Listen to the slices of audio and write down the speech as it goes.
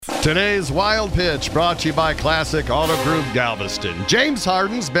Today's Wild Pitch brought to you by Classic Auto Group Galveston. James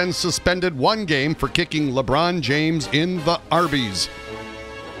Harden's been suspended 1 game for kicking LeBron James in the Arby's.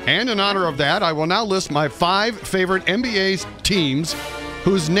 And in honor of that, I will now list my 5 favorite NBA teams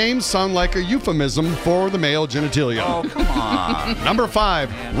whose names sound like a euphemism for the male genitalia. Oh, come on. Number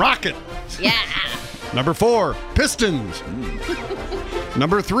 5, Rocket. Yeah. Number 4, Pistons.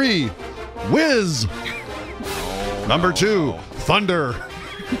 Number 3, Wiz. Number 2, Thunder.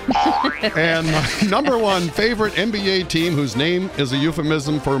 And my number 1 favorite NBA team whose name is a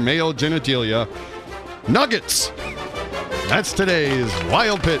euphemism for male genitalia, Nuggets. That's today's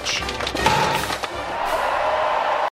Wild Pitch.